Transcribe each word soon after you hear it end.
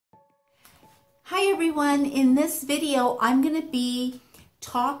Hi everyone, in this video I'm going to be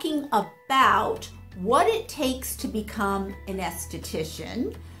talking about what it takes to become an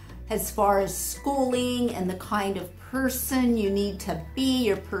esthetician as far as schooling and the kind of person you need to be,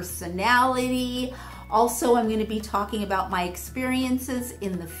 your personality. Also, I'm going to be talking about my experiences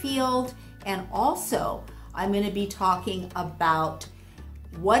in the field, and also I'm going to be talking about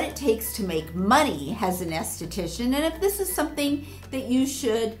what it takes to make money as an esthetician, and if this is something that you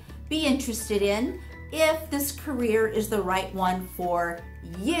should be interested in, if this career is the right one for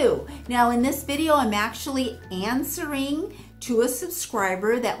you. Now in this video I'm actually answering to a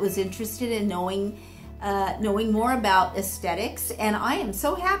subscriber that was interested in knowing more about aesthetics, and I am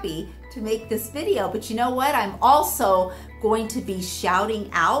so happy to make this video. But you know what, I'm also going to be shouting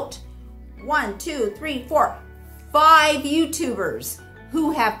out 5 YouTubers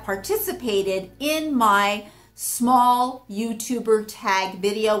who have participated in my small YouTuber tag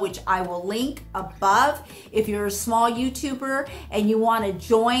video, which I will link above. If you're a small YouTuber and you want to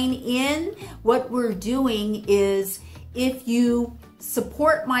join in, what we're doing is, if you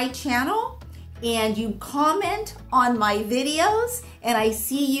support my channel and you comment on my videos and I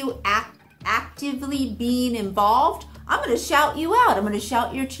see you actively being involved, I'm going to shout you out. I'm going to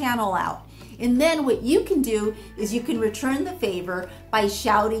shout your channel out. And then what you can do is you can return the favor by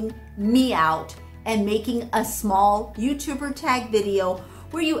shouting me out and making a small YouTuber tag video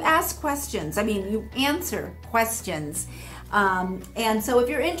where you ask questions. I mean, you answer questions. And so if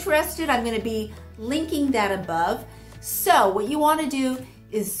you're interested, I'm going to be linking that above. So what you want to do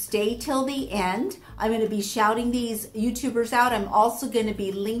is stay till the end. I'm going to be shouting these YouTubers out. I'm also going to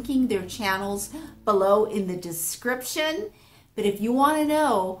be linking their channels below in the description. But if you want to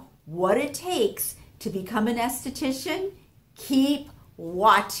know what it takes to become an esthetician, keep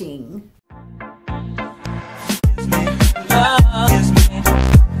watching.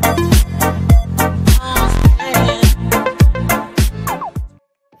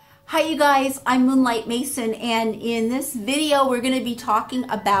 Hi you guys, I'm Moonlight Mason, and in this video we're going to be talking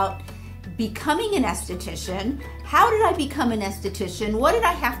about becoming an esthetician. How did I become an esthetician? What did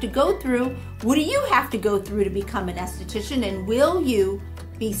I have to go through? What do you have to go through to become an esthetician? And will you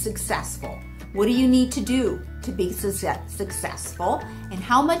be successful? What do you need to do to be successful? And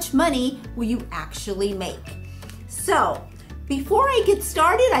how much money will you actually make? So before I get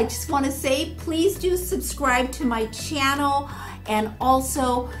started, I just want to say, please do subscribe to my channel. And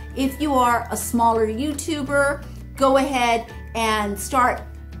also, if you are a smaller YouTuber, go ahead and start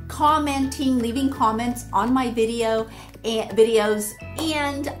commenting, leaving comments on my videos,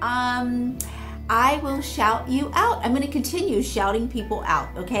 and I will shout you out. I'm going to continue shouting people out,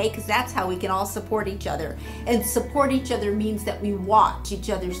 okay? Because that's how we can all support each other. And support each other means that we watch each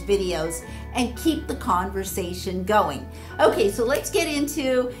other's videos and keep the conversation going. Okay, so let's get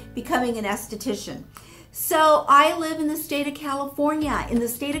into becoming an esthetician. So I live in the state of California. In the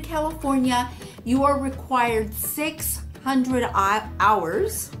state of California, you are required 600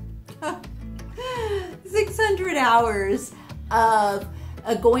 hours, 600 hours of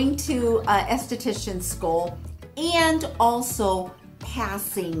going to esthetician school, and also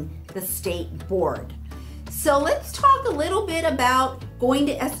passing the state board. So let's talk a little bit about going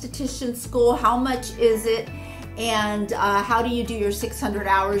to esthetician school. How much is it, and how do you do your 600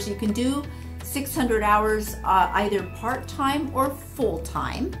 hours? You can do 600 hours either part-time or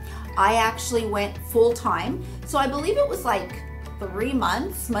full-time. I actually went full-time, so I believe it was like 3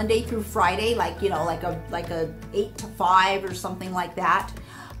 months, Monday through Friday, like, you know, like a 8 to 5 or something like that.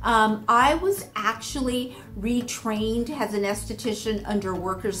 I was actually retrained as an esthetician under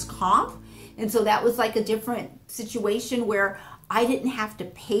workers' comp, and so that was like a different situation where I didn't have to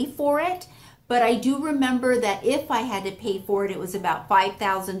pay for it. But I do remember that if I had to pay for it, it was about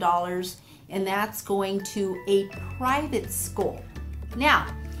 $5,000, and that's going to a private school. Now,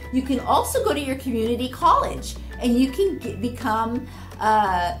 you can also go to your community college, and you can become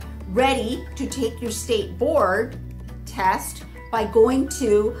ready to take your state board test by going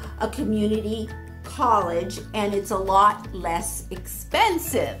to a community college, and it's a lot less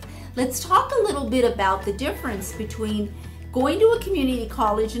expensive. Let's talk a little bit about the difference between going to a community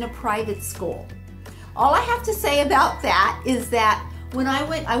college and a private school. All I have to say about that is that when I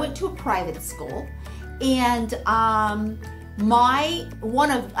went to a private school, and I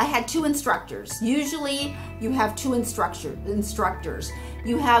had 2 instructors. Usually you have 2 instructors.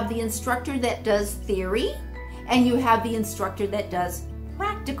 You have the instructor that does theory, and you have the instructor that does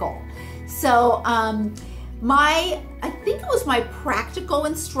practical. So I think it was my practical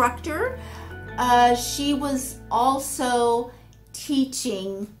instructor. She was also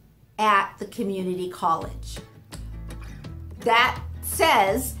teaching at the community college. That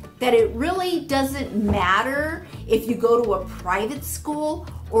says that it really doesn't matter if you go to a private school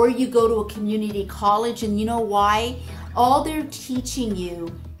or you go to a community college. And you know why? All they're teaching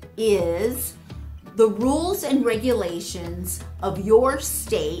you is the rules and regulations of your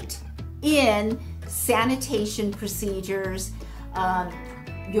state in sanitation procedures,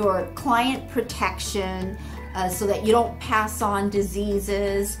 your client protection, so that you don't pass on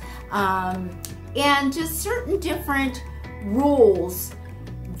diseases, and just certain different rules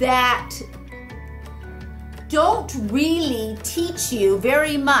that don't really teach you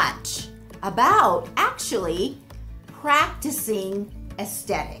very much about actually practicing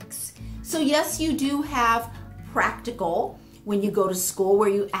aesthetics. So yes, you do have practical when you go to school where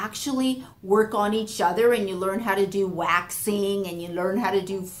you actually work on each other and you learn how to do waxing and you learn how to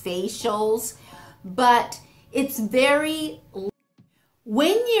do facials, but it's very,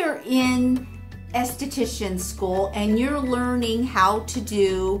 when you're in esthetician school and you're learning how to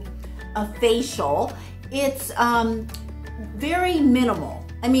do a facial, it's very minimal.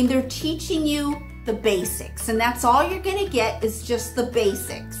 I mean, they're teaching you the basics, and that's all you're gonna get is just the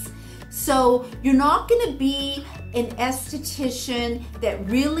basics. So you're not gonna be an esthetician that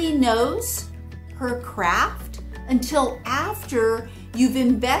really knows her craft until after you've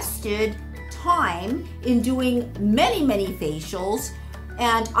invested time in doing many, many facials.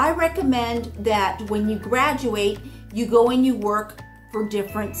 And I recommend that when you graduate, you go and you work for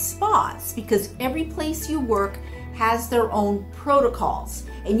different spas, because every place you work has their own protocols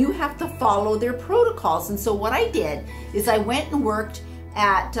and you have to follow their protocols. And so what I did is I went and worked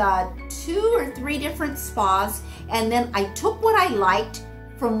at 2 or 3 different spas, and then I took what I liked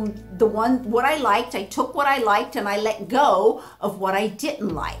from what I liked, I took what I liked and I let go of what I didn't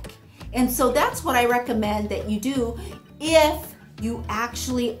like. And so that's what I recommend that you do if you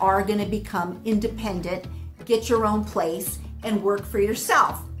actually are going to become independent, get your own place and work for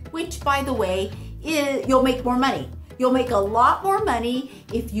yourself, which, by the way, you'll make more money. You'll make a lot more money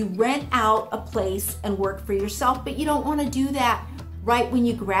if you rent out a place and work for yourself, but you don't want to do that right when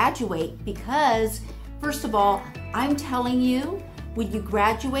you graduate, because first of all, I'm telling you, when you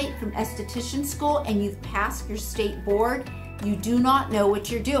graduate from esthetician school and you've passed your state board, you do not know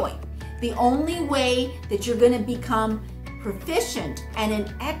what you're doing. The only way that you're going to become proficient and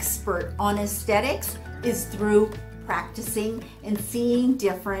an expert on aesthetics is through practicing and seeing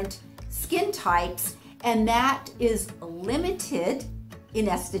different skin types, and that is limited in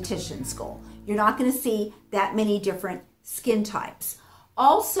esthetician school. You're not going to see that many different skin types.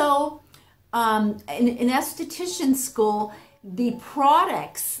 Also, in esthetician school, the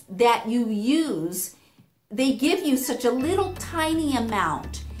products that you use, they give you such a little tiny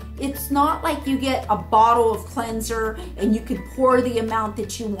amount. It's not like you get a bottle of cleanser and you can pour the amount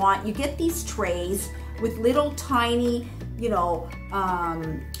that you want. You get these trays with little tiny, little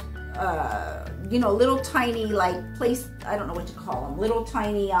tiny, like, place, I don't know what to call them, little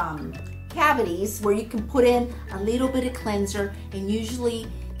tiny cavities where you can put in a little bit of cleanser, and usually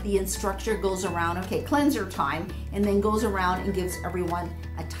the instructor goes around, okay, cleanser time, and then goes around and gives everyone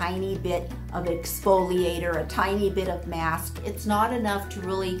a tiny bit of exfoliator, a tiny bit of mask. It's not enough to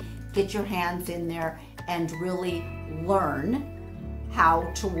really get your hands in there and really learn how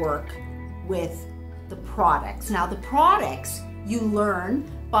to work with the products. Now, the products you learn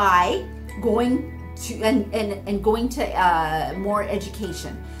by going to and going to more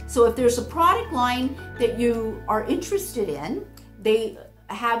education. So if there's a product line that you are interested in, they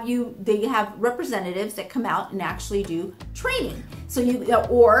have representatives that come out and actually do training. So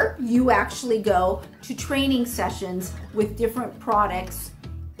you actually go to training sessions with different products.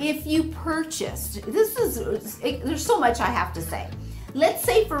 If you purchase, there's so much I have to say. Let's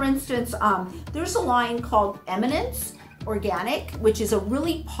say, for instance, there's a line called Eminence Organic, which is a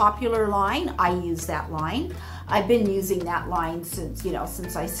really popular line. I use that line. I've been using that line since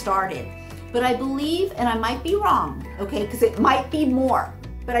I started. But I believe, and I might be wrong, okay, because it might be more,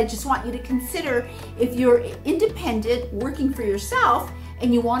 but I just want you to consider, if you're independent, working for yourself,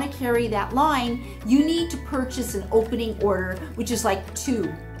 and you want to carry that line, you need to purchase an opening order, which is like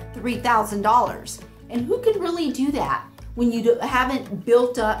 $2,000–3,000. And who can really do that when you haven't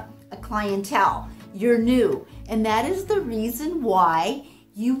built up a clientele? You're new. And that is the reason why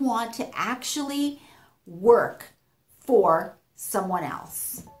you want to actually work for someone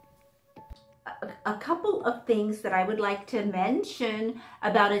else. A couple of things that I would like to mention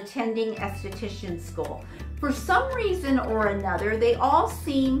about attending esthetician school. For some reason or another, they all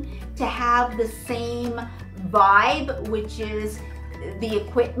seem to have the same vibe, which is the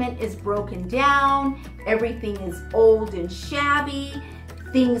equipment is broken down, everything is old and shabby,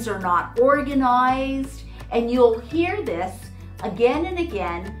 things are not organized, and you'll hear this again and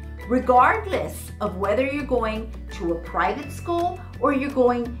again regardless of whether you're going to a private school or you're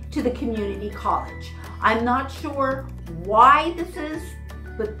going to the community college. I'm not sure why this is,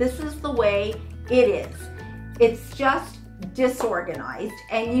 but this is the way it is. It's just disorganized,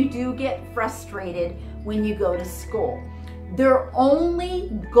 and you do get frustrated when you go to school. There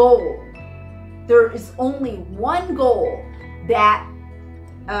is only one goal that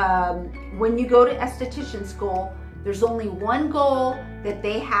when you go to esthetician school, there's only one goal that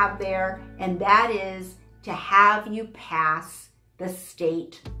they have there, and that is to have you pass the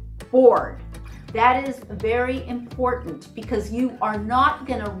state board. That is very important because you are not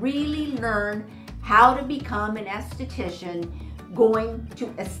going to really learn how to become an esthetician going to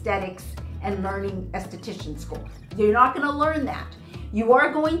aesthetics and learning esthetician school. You're not going to learn that. You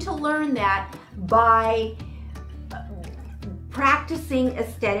are going to learn that by practicing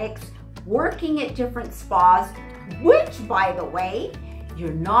aesthetics, working at different spas, which, by the way,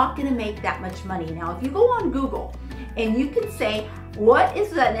 you're not going to make that much money. Now, if you go on Google and you can say, what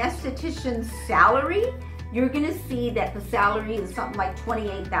is an esthetician's salary? You're going to see that the salary is something like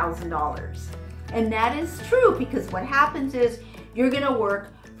 $28,000. And that is true, because what happens is you're going to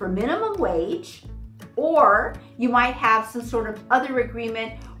work for minimum wage, or you might have some sort of other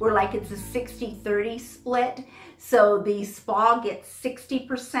agreement where like it's a 60-30 split. So the spa gets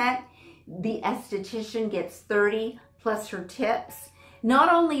 60%, the esthetician gets 30 plus her tips.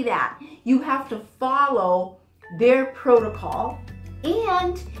 Not only that, you have to follow their protocol,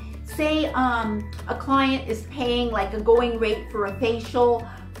 and say a client is paying like a going rate for a facial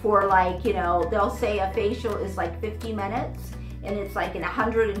for like, you know, they'll say a facial is like 50 minutes and it's like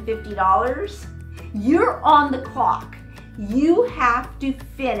 $150. You're on the clock. You have to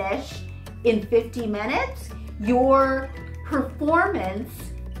finish in 50 minutes. Your performance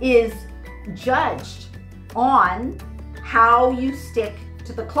is judged on how you stick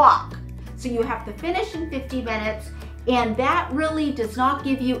to the clock. So you have to finish in 50 minutes, and that really does not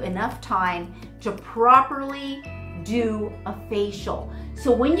give you enough time to properly do a facial.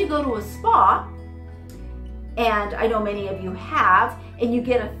 So when you go to a spa, and I know many of you have, and you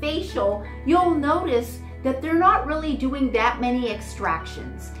get a facial, you'll notice that they're not really doing that many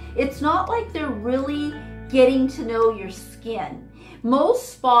extractions. It's not like they're really getting to know your skin.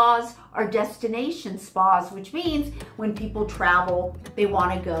 Most spas are destination spas, which means when people travel, they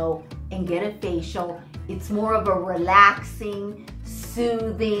want to go and get a facial. It's more of a relaxing,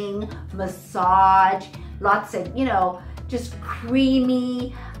 soothing massage, lots of, you know, just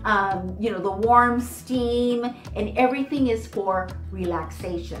creamy, you know, the warm steam, and everything is for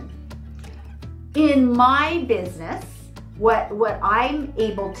relaxation. In my business, what I'm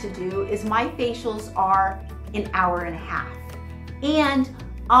able to do is my facials are an hour and a half. And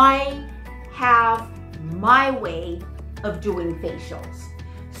I have my way of doing facials.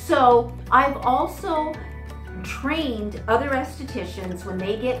 So I've also trained other estheticians when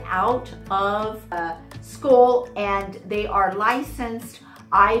they get out of school and they are licensed.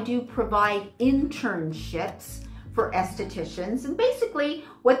 I do provide internships for estheticians, and basically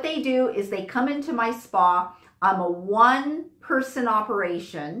what they do is they come into my spa. I'm a one-person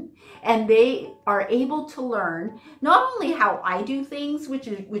operation, and they are able to learn not only how I do things, which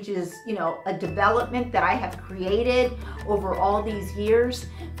is you know, a development that I have created over all these years,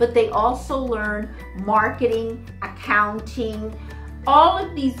 but they also learn marketing, accounting, all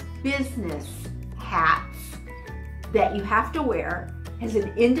of these business hats that you have to wear as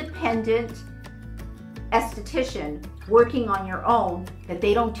an independent esthetician working on your own that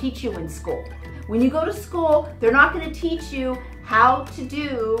they don't teach you in school. When you go to school, they're not going to teach you how to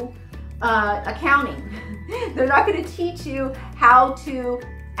do accounting. They're not going to teach you how to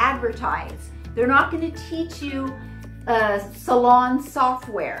advertise. They're not going to teach you salon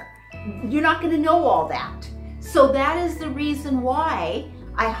software. You're not going to know all that. So that is the reason why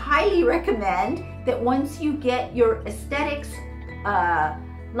I highly recommend that once you get your aesthetics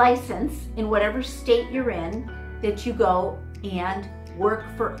license in whatever state you're in, that you go and work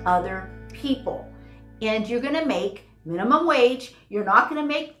for other people. And you're going to make minimum wage. You're not going to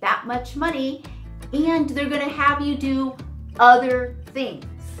make that much money, and they're going to have you do other things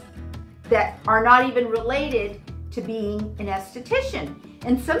that are not even related to being an esthetician.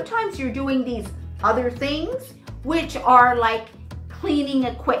 And sometimes you're doing these other things, which are like cleaning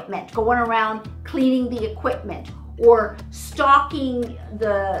equipment, going around cleaning the equipment, or stocking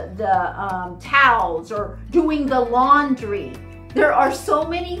the towels, or doing the laundry. There are so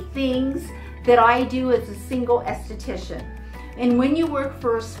many things that I do as a single esthetician. And when you work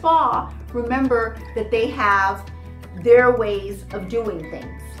for a spa, remember that they have their ways of doing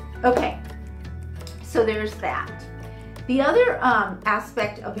things. Okay, so there's that. The other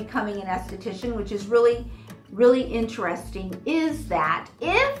aspect of becoming an esthetician, which is really, really interesting, is that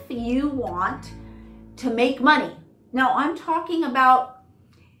if you want to make money, now I'm talking about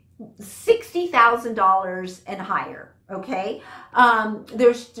 $60,000 and higher, okay? Well,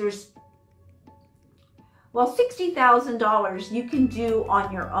 $60,000 you can do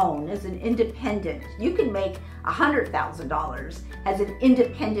on your own as an independent. You can make $100,000 as an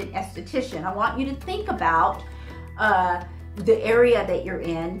independent esthetician. I want you to think about the area that you're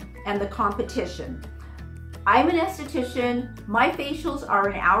in and the competition. I'm an esthetician. My facials are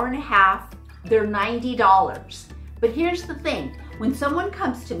an hour and a half. They're $90. But here's the thing. When someone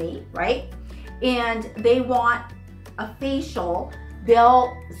comes to me, right, and they want a facial,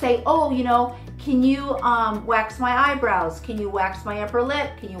 they'll say, oh, you know, can you wax my eyebrows? Can you wax my upper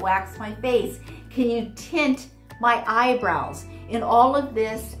lip? Can you wax my face? Can you tint my eyebrows? And all of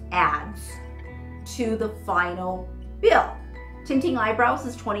this adds to the final bill. Tinting eyebrows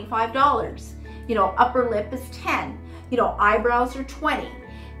is $25. You know, upper lip is $10. You know, eyebrows are $20.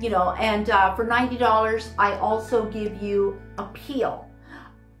 You know, and for $90, I also give you a peel,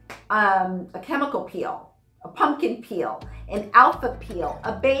 a chemical peel, a pumpkin peel, an alpha peel,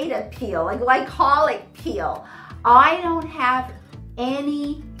 a beta peel, a glycolic peel. I don't have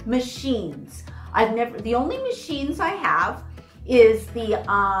any machines. The only machines I have is the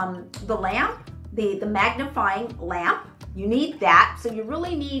lamp, the magnifying lamp. You need that, so you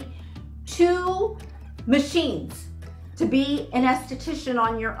really need 2 machines. To be an esthetician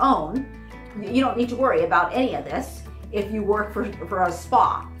on your own, you don't need to worry about any of this if you work for a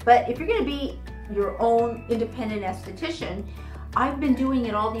spa. But if you're going to be your own independent esthetician, I've been doing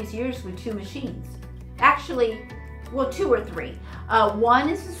it all these years with 2 machines. Actually, well, 2 or 3. One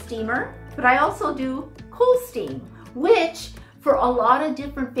is a steamer, but I also do cool steam, which for a lot of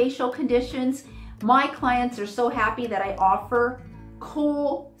different facial conditions, my clients are so happy that I offer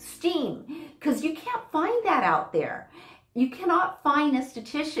cool steam, because you can't find that out there. You cannot find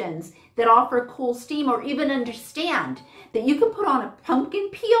estheticians that offer cool steam or even understand that you can put on a pumpkin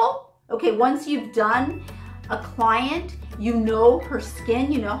peel. Okay, once you've done a client, you know her skin,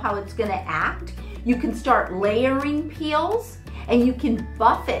 you know how it's gonna act. You can start layering peels and you can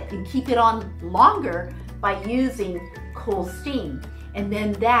buff it and keep it on longer by using cool steam. And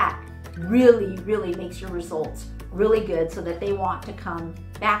then that really, really makes your results really good so that they want to come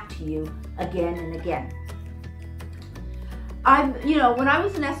back to you again and again. You know, when I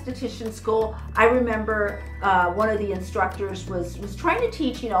was in esthetician school, I remember one of the instructors was trying to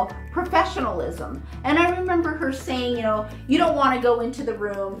teach, you know, professionalism. And I remember her saying, you know, you don't want to go into the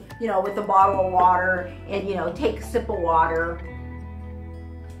room, you know, with a bottle of water and, you know, take a sip of water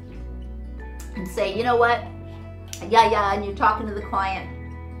and say, you know what, yeah, and you're talking to the client.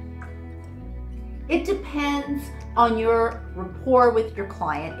 It depends on your rapport with your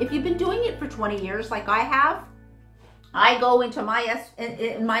client. If you've been doing it for 20 years like I have, I go into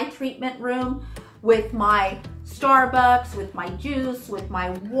in my treatment room with my Starbucks, with my juice, with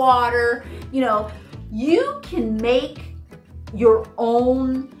my water. You know, you can make your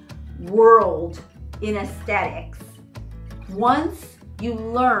own world in aesthetics once you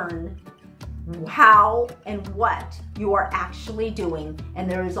learn how and what you are actually doing.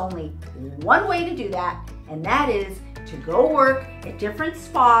 And there is only one way to do that, and that is to go work at different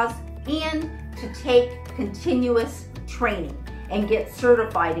spas and to take continuous training and get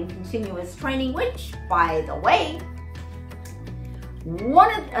certified in continuous training, which, by the way,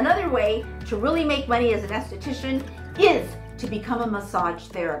 another way to really make money as an esthetician is to become a massage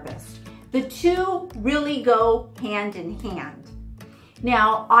therapist. The two really go hand in hand.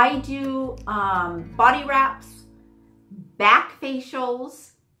 Now, I do body wraps, back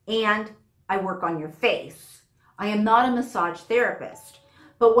facials, and I work on your face. I am not a massage therapist.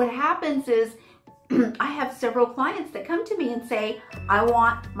 But what happens is I have several clients that come to me and say, I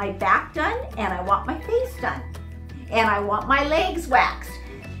want my back done and I want my face done and I want my legs waxed.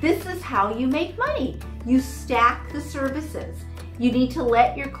 This is how you make money. You stack the services. You need to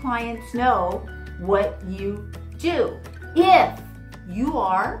let your clients know what you do. If you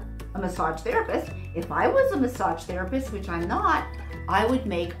are a massage therapist, if I was a massage therapist, which I'm not, I would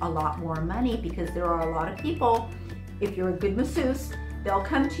make a lot more money, because there are a lot of people, if you're a good masseuse, they'll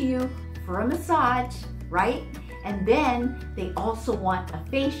come to you for a massage, right? And then they also want a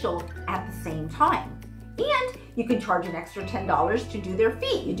facial at the same time. And you can charge an extra $10 to do their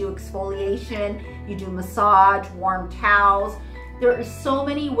feet. You do exfoliation, you do massage, warm towels. There are so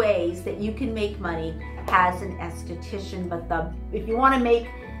many ways that you can make money as an esthetician, but if you want to make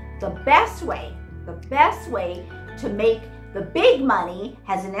the best way to make the big money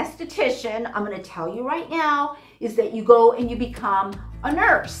as an esthetician, I'm going to tell you right now, is that you go and you become a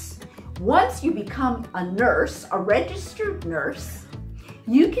nurse. Once you become a nurse, a registered nurse,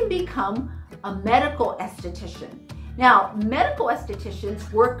 you can become a medical esthetician. Now, medical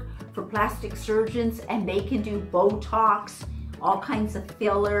estheticians work for plastic surgeons, and they can do Botox, all kinds of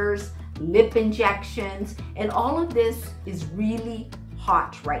fillers, lip injections, and all of this is really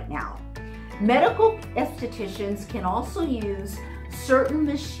hot right now. Medical estheticians can also use certain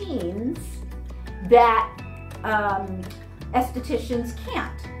machines that estheticians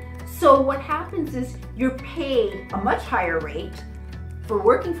can't. So what happens is you're paid a much higher rate for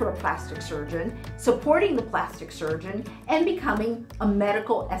working for a plastic surgeon, supporting the plastic surgeon, and becoming a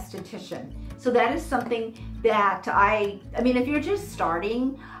medical esthetician. So that is something that I mean, if you're just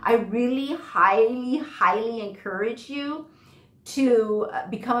starting, I really highly encourage you to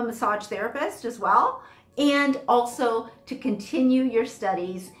become a massage therapist as well, and also to continue your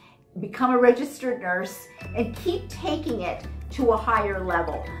studies, become a registered nurse, and keep taking it to a higher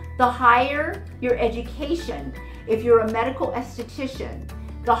level. The higher your education, if you're a medical esthetician,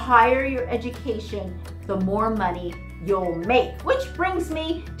 the higher your education, the more money you'll make. Which brings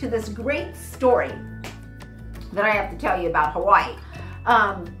me to this great story that I have to tell you about Hawaii.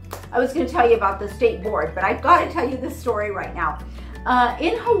 I was going to tell you about the state board, but I've got to tell you this story right now.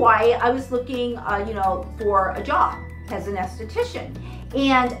 In Hawaii, I was looking, for a job as an esthetician,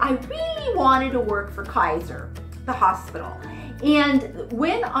 and I really wanted to work for Kaiser, the hospital. And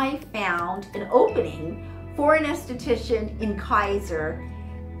when I found an opening for an esthetician in Kaiser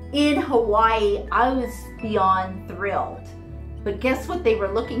in Hawaii, I was beyond thrilled. But guess what they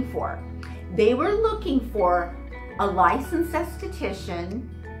were looking for? They were looking for a licensed esthetician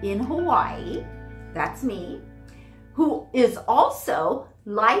in Hawaii, that's me, who is also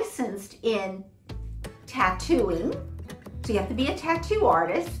licensed in tattooing, so you have to be a tattoo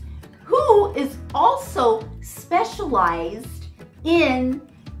artist, who is also specialized in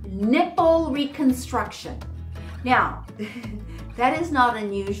nipple reconstruction. Now, that is not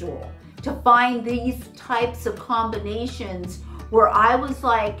unusual to find these types of combinations where I was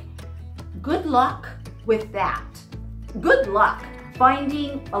like, good luck with that. Good luck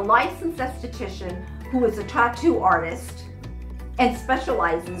finding a licensed esthetician who is a tattoo artist and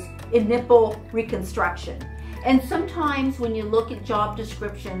specializes in nipple reconstruction. And sometimes when you look at job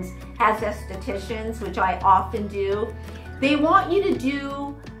descriptions as estheticians, which I often do, they want you to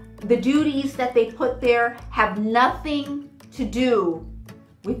do the duties that they put there have nothing to do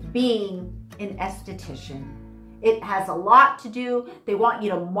with being an esthetician. It has a lot to do. They want you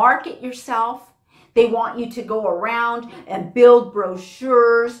to market yourself. They want you to go around and build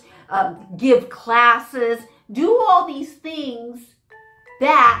brochures, give classes, do all these things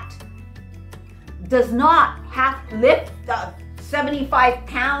that does not have to lift 75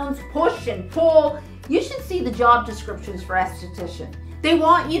 pounds, push and pull. You should see the job descriptions for esthetician. They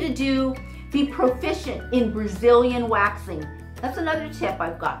want you to be proficient in Brazilian waxing. That's another tip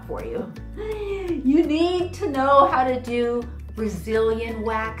I've got for you. You need to know how to do Brazilian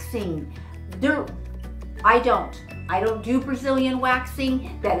waxing. I don't do Brazilian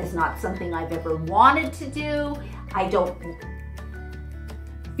waxing. That is not something I've ever wanted to do. I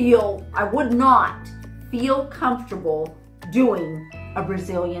would not feel comfortable doing a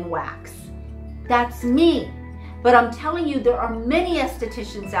Brazilian wax. That's me. But I'm telling you, there are many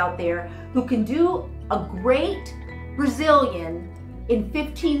estheticians out there who can do a great Brazilian in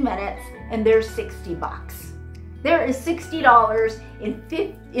 15 minutes, and they're 60 bucks. There is $60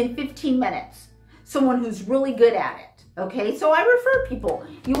 in 15 minutes. Someone who's really good at it. Okay, so I refer people.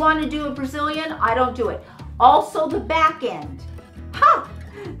 You want to do a Brazilian? I don't do it. Also the back end.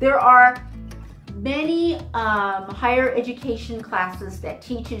 There are many higher education classes that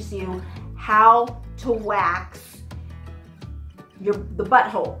teaches you how to wax the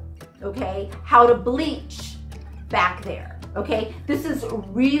butthole, okay? How to bleach back there, okay? This is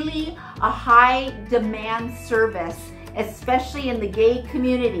really a high demand service, especially in the gay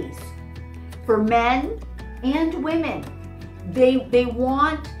communities. For men and women, they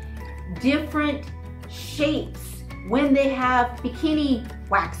want different shapes when they have bikini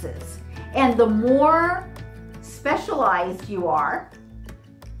waxes. And the more specialized you are,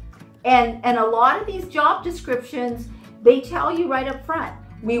 and a lot of these job descriptions, they tell you right up front,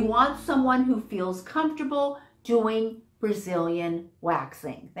 we want someone who feels comfortable doing Brazilian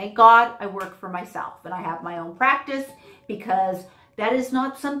waxing. Thank God I work for myself and I have my own practice, because that is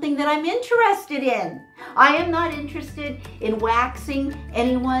not something that I'm interested in. I am not interested in waxing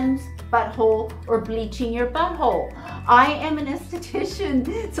anyone's butthole or bleaching your butthole. I am an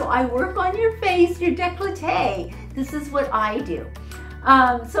esthetician, so I work on your face, your décolleté. This is what I do.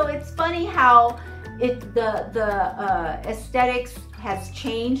 So it's funny how the aesthetics has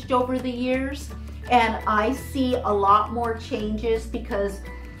changed over the years, and I see a lot more changes because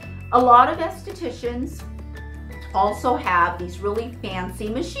a lot of estheticians also have these really fancy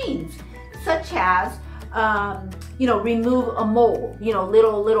machines, such as remove a mole,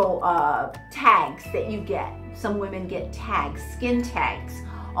 little tags that you get. Some women get tags, skin tags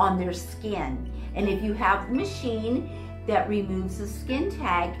on their skin. And if you have the machine that removes the skin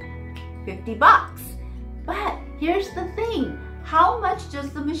tag, $50. But here's the thing, how much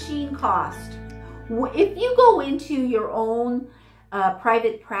does the machine cost? If you go into your own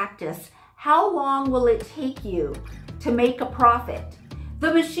private practice, how long will it take you to make a profit?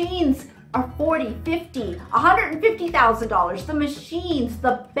 The machines are $40,000, $50,000, $150,000. The machines,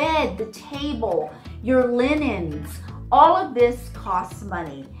 the bed, the table, your linens, all of this costs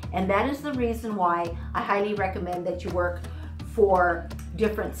money. And that is the reason why I highly recommend that you work for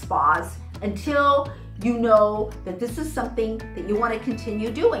different spas until you know that this is something that you want to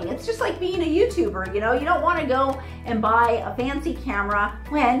continue doing. It's just like being a YouTuber, you don't want to go and buy a fancy camera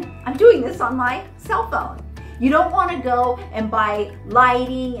when I'm doing this on my cell phone. You don't want to go and buy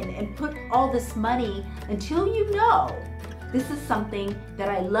lighting and put all this money until you know this is something that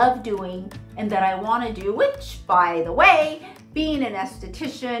I love doing and that I want to do, which, by the way, being an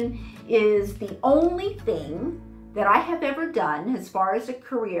esthetician is the only thing that I have ever done as far as a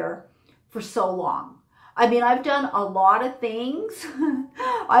career for so long. I mean, I've done a lot of things.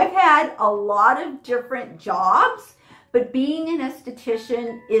 I've had a lot of different jobs, but being an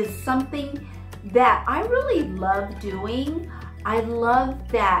esthetician is something that I really love doing. I love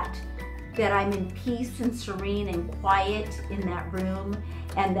that I'm in peace and serene and quiet in that room,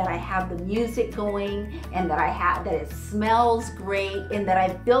 and that I have the music going, and that it smells great, and that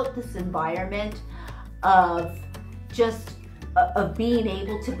I've built this environment of just of being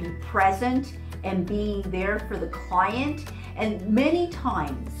able to be present and being there for the client. And many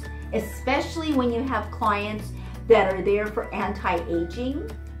times, especially when you have clients that are there for anti-aging,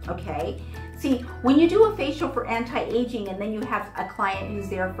 okay? See, when you do a facial for anti-aging and then you have a client who's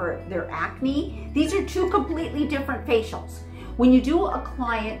there for their acne, these are two completely different facials. When you do a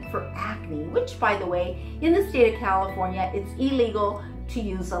client for acne, which, by the way, in the state of California, it's illegal to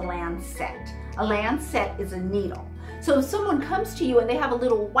use a lancet. A lancet is a needle. So if someone comes to you and they have a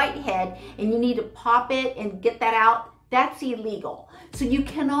little whitehead and you need to pop it and get that out, that's illegal. So you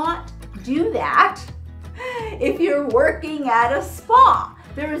cannot do that if you're working at a spa.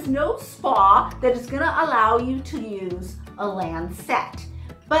 There is no spa that is going to allow you to use a lancet.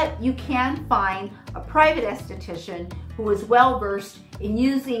 But you can find a private esthetician who is well versed in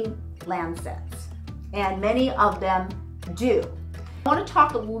using lancets, and many of them do. I want to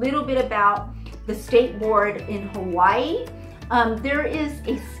talk a little bit about the state board in Hawaii. There is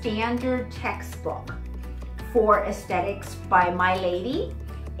a standard textbook for aesthetics by My Lady,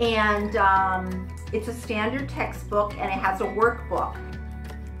 and it's a standard textbook and it has a workbook.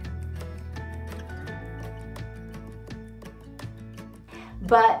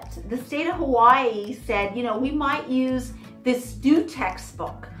 But the state of Hawaii said, we might use this new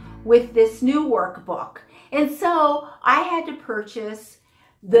textbook with this new workbook. And so I had to purchase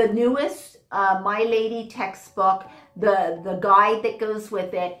the newest My Lady textbook, the guide that goes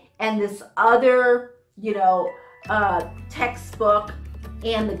with it, and this other, textbook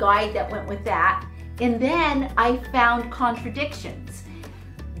and the guide that went with that. And then I found contradictions.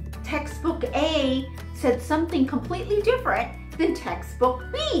 Textbook A said something completely different than textbook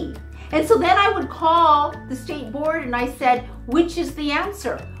B. And so then I would call the state board and I said, which is the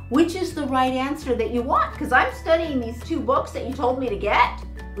answer? Which is the right answer that you want? Because I'm studying these two books that you told me to get,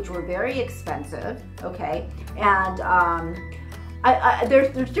 which were very expensive, okay? And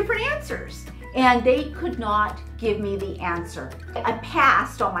there's different answers. And they could not give me the answer. I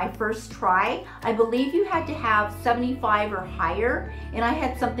passed on my first try. I believe you had to have 75 or higher, and I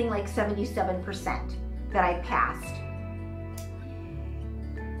had something like 77% that I passed.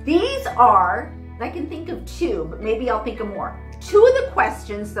 These are, I can think of two, but maybe I'll think of more. Two of the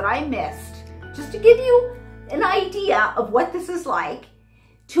questions that I missed, just to give you an idea of what this is like,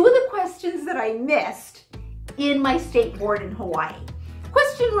 two of the questions that I missed in my state board in Hawaii.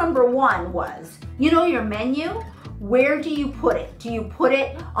 Question number one was, your menu, where do you put it? Do you put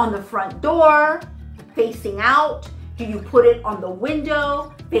it on the front door, facing out? Do you put it on the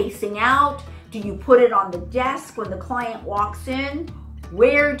window, facing out? Do you put it on the desk when the client walks in?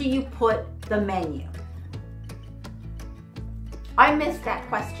 Where do you put the menu? I missed that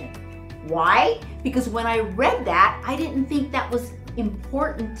question. Why? Because when I read that, I didn't think that was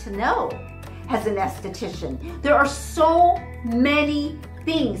important to know as an esthetician. There are so many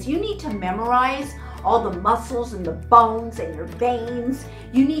things. You need to memorize all the muscles and the bones and your veins.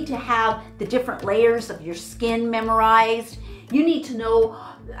 You need to have the different layers of your skin memorized. You need to know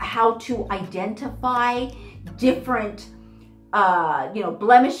how to identify different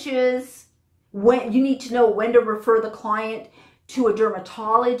blemishes. When you need to know when to refer the client to a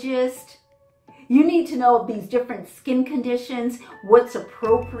dermatologist. You need to know these different skin conditions, what's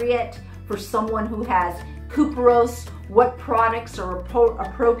appropriate for someone who has cuperos, what products are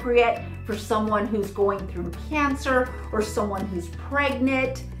appropriate for someone who's going through cancer or someone who's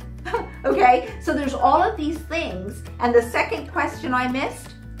pregnant. Okay, so there's all of these things. And the second question I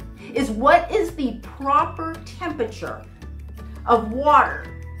missed is, what is the proper temperature of water?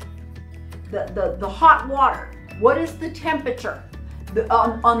 The hot water. What is the temperature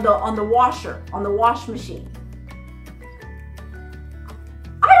on the washer, on the wash machine?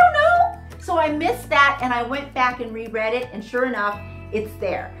 I don't know. So I missed that, and I went back and reread it, and sure enough, it's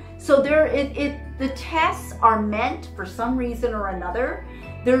there. So the tests are meant for some reason or another.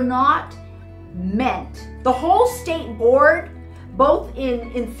 They're not meant. The whole state board, both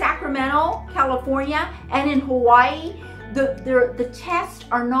in Sacramento, California, and in Hawaii, the tests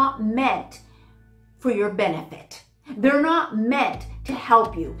are not meant for your benefit. They're not meant to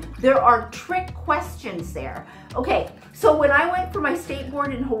help you. There are trick questions there. Okay, so when I went for my state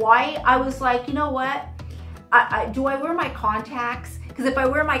board in Hawaii, I was like, you know what? Do I wear my contacts? Because if I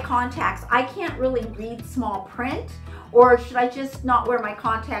wear my contacts, I can't really read small print. Or should I just not wear my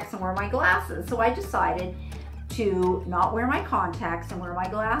contacts and wear my glasses? So I decided to not wear my contacts and wear my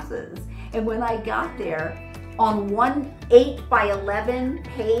glasses. And when I got there, on one 8x11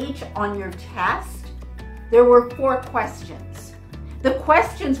 page on your test, there were 4 questions. The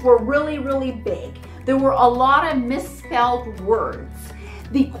questions were really, really big. There were a lot of misspelled words.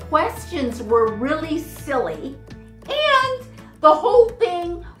 The questions were really silly, and the whole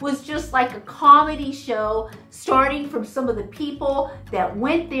thing was just like a comedy show, starting from some of the people that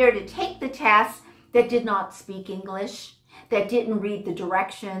went there to take the test that did not speak English, that didn't read the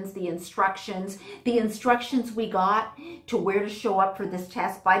directions, the instructions we got to where to show up for this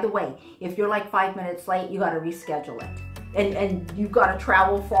test. By the way, if you're like 5 minutes late, you got to reschedule it. And you've got to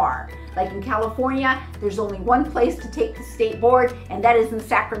travel far. Like in California, there's only one place to take the state board, and that is in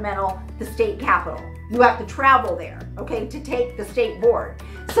Sacramento, the state capital. You have to travel there, okay, to take the state board.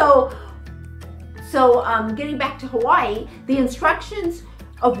 So getting back to Hawaii, the instructions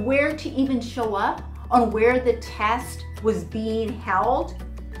of where to even show up on where the test was being held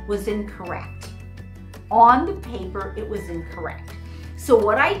was incorrect. On the paper, it was incorrect. So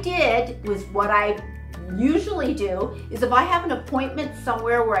what I did was what I usually do is, if I have an appointment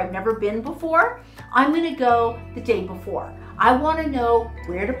somewhere where I've never been before, I'm going to go the day before. I want to know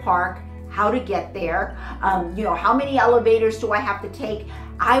where to park, how to get there, how many elevators do I have to take.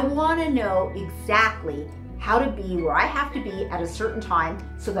 I want to know exactly how to be where I have to be at a certain time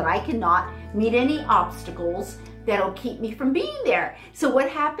so that I cannot meet any obstacles that'll keep me from being there. So what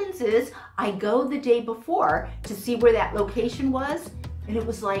happens is I go the day before to see where that location was, and it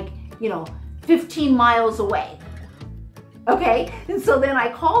was like, 15 miles away. Okay, and so then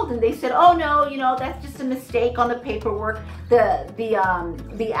I called and they said, oh no, that's just a mistake on the paperwork.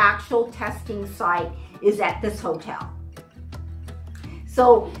 The actual testing site is at this hotel.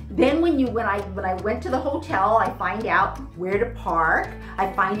 So then when I went to the hotel, I find out where to park.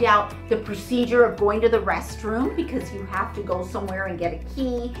 I find out the procedure of going to the restroom, because you have to go somewhere and get a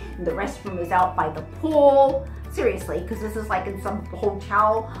key, and the restroom is out by the pool. Seriously, because this is like in some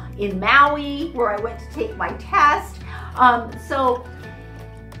hotel in Maui where I went to take my test. So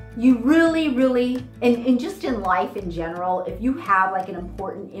you really, and just in life in general, if you have like an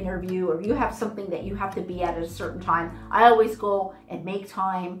important interview or you have something that you have to be at a certain time, I always go and make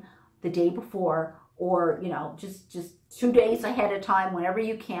time the day before, or just 2 days ahead of time. Whenever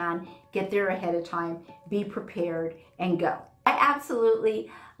you can, get there ahead of time, be prepared, and go. I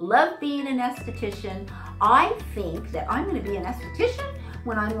absolutely love being an esthetician. I think that I'm going to be an esthetician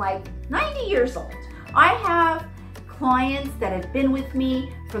when I'm like 90 years old. I have clients that have been with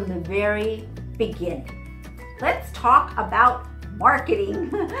me from the very beginning. Let's talk about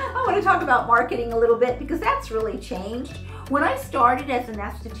marketing. I want to talk about marketing a little bit, because that's really changed. When I started as an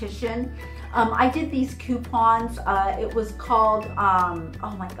esthetician, I did these coupons. It was called,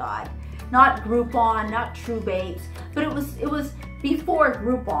 oh my God, not Groupon, not True Baits, but it was before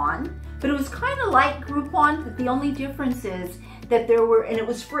Groupon, but it was kind of like Groupon, but the only difference is that and it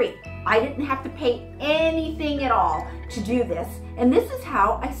was free. I didn't have to pay anything at all to do this. And this is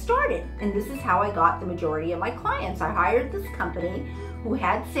how I started. And this is how I got the majority of my clients. I hired this company who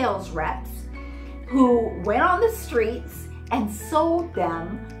had sales reps who went on the streets and sold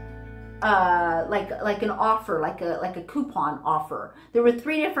them like an offer, like a coupon offer. There were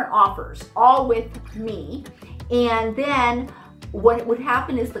 3 different offers, all with me. And then what would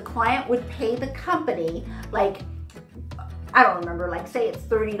happen is the client would pay the company, like, I don't remember, like say it's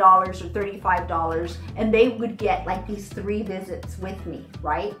 $30 or $35, and they would get like these 3 visits with me,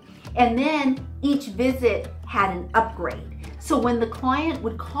 right? And then each visit had an upgrade. So when the client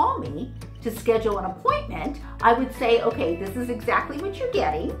would call me to schedule an appointment, I would say, okay, this is exactly what you're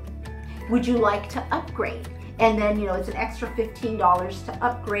getting. Would you like to upgrade? And then, you know, it's an extra $15 to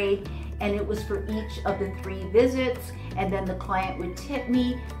upgrade, and it was for each of the 3 visits. And then the client would tip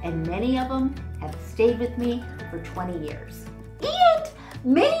me, and many of them have stayed with me for 20 years. And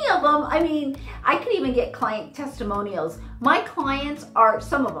many of them, I mean, I could even get client testimonials. My clients are,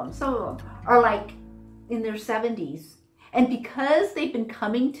 some of them are like in their 70s. And because they've been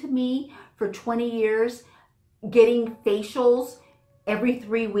coming to me for 20 years, getting facials every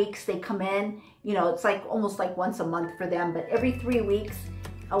 3 weeks, they come in, you know, it's like almost like once a month for them, but every 3 weeks,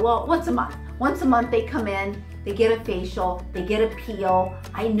 well, once a month. Once a month they come in, they get a facial, they get a peel.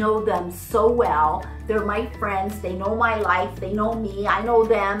 I know them so well. They're my friends, they know my life, they know me, I know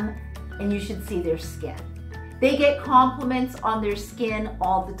them, and you should see their skin. They get compliments on their skin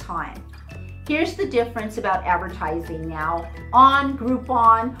all the time. Here's the difference about advertising now on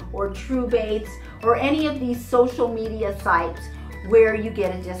Groupon or TrueBaits or any of these social media sites where you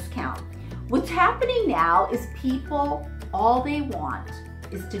get a discount. What's happening now is people, all they want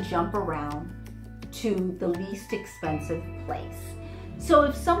is to jump around to the least expensive place. So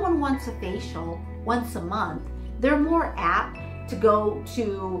if someone wants a facial once a month, they're more apt to go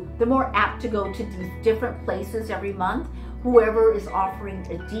to these different places every month, whoever is offering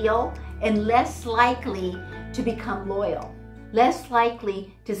a deal, and less likely to become loyal, less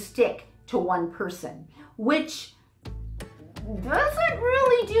likely to stick to one person, which doesn't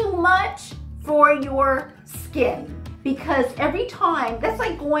really do much for your skin. Because every time, that's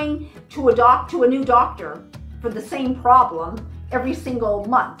like going to a new doctor for the same problem every single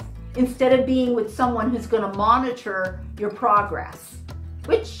month, instead of being with someone who's going to monitor your progress.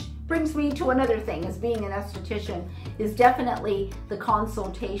 Which brings me to another thing, as being an esthetician, is definitely the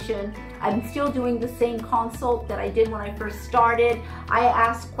consultation. I'm still doing the same consult that I did when I first started. I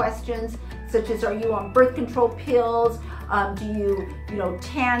ask questions such as, are you on birth control pills? Do you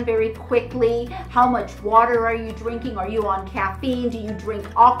tan very quickly? How much water are you drinking? Are you on caffeine? Do you drink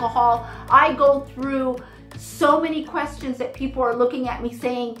alcohol? I go through so many questions that people are looking at me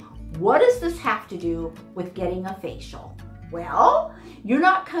saying, what does this have to do with getting a facial? Well, you're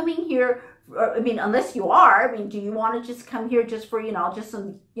not coming here, I mean, unless you are, I mean, do you want to just come here just for, just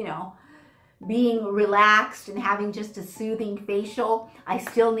some, being relaxed and having just a soothing facial? I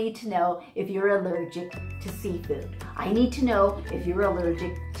still need to know if you're allergic to seafood. I need to know if you're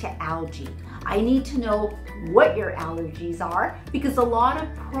allergic to algae. I need to know what your allergies are, because a lot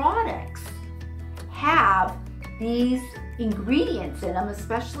of products have these ingredients in them,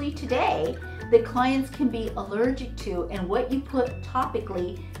 especially today, that clients can be allergic to, and what you put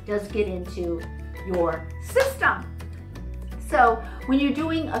topically does get into your system. So when you're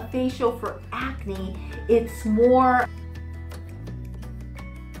doing a facial for acne, it's more,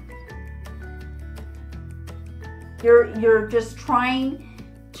 you're just trying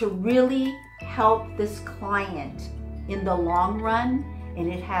to really help this client in the long run,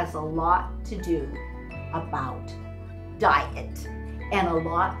 and it has a lot to do about diet and a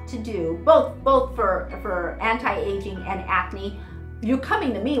lot to do both for anti-aging and acne. You're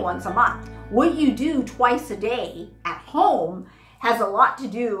coming to me once a month. What you do twice a day at home has a lot to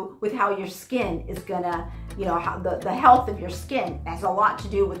do with how your skin is gonna, how the health of your skin has a lot to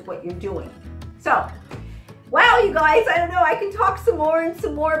do with what you're doing. So, wow, you guys, I don't know, I can talk some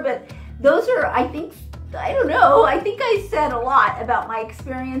more, but those are, I think I said a lot about my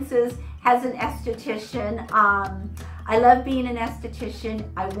experiences as an esthetician. I love being an esthetician.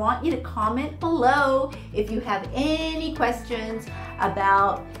 I want you to comment below if you have any questions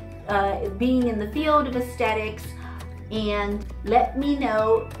about being in the field of aesthetics, and let me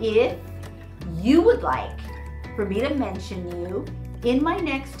know if you would like for me to mention you in my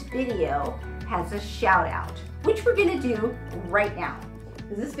next video as a shout out, which we're gonna do right now,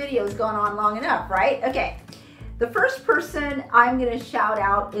 because this video has gone on long enough, right? Okay. The first person I'm going to shout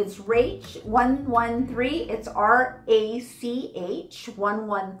out is Rach113. It's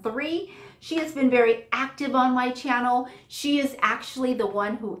RACH113. She has been very active on my channel. She is actually the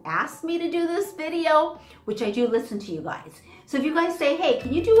one who asked me to do this video, which I do listen to you guys. So if you guys say, hey,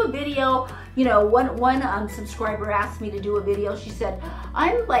 can you do a video? One subscriber asked me to do a video. She said,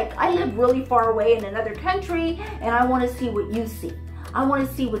 I live really far away in another country, and I want to see what you see. I want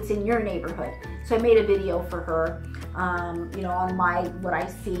to see what's in your neighborhood. So I made a video for her, you know, on what I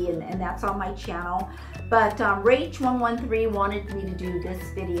see, and that's on my channel. But Rach113 wanted me to do this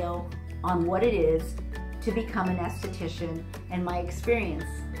video on what it is to become an esthetician and my experience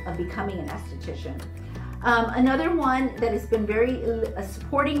of becoming an esthetician. Another one that has been very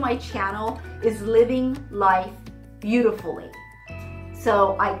supporting my channel is Living Life Beautifully.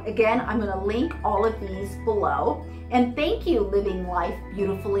 So again, I'm going to link all of these below. And thank you, Living Life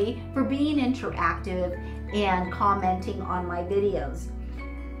Beautifully, for being interactive and commenting on my videos.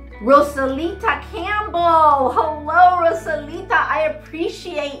 Roselita Campbell, hello Roselita, I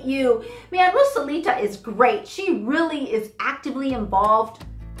appreciate you. Man, Roselita is great. She really is actively involved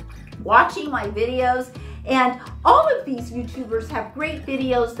watching my videos. And all of these YouTubers have great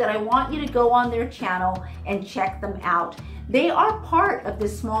videos that I want you to go on their channel and check them out. They are part of the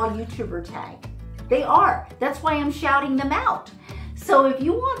small YouTuber tag. They are. That's why I'm shouting them out. So if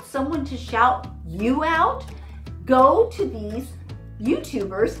you want someone to shout you out, go to these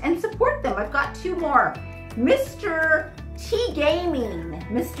YouTubers and support them. I've got two more. MrT Gaming.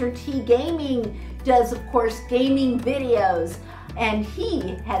 MrT Gaming does, of course, gaming videos. And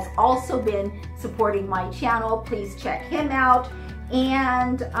he has also been supporting my channel. Please check him out.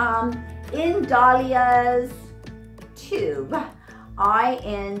 And Indahly's Tube,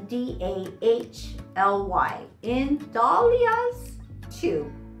 I-N-D-A-H-L-Y, Indahly's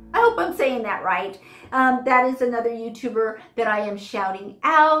Tube. I hope I'm saying that right. That is another YouTuber that I am shouting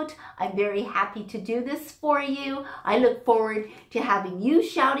out. I'm very happy to do this for you. I look forward to having you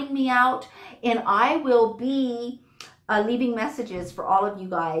shouting me out. And I will be leaving messages for all of you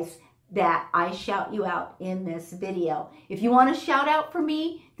guys that I shout you out in this video. If you want to shout out for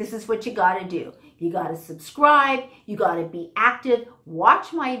me, this is what you got to do. You got to subscribe. You got to be active.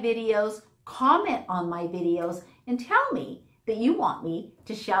 Watch my videos. Comment on my videos. And tell me that you want me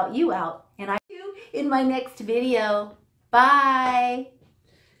to shout you out. And I do in my next video. Bye.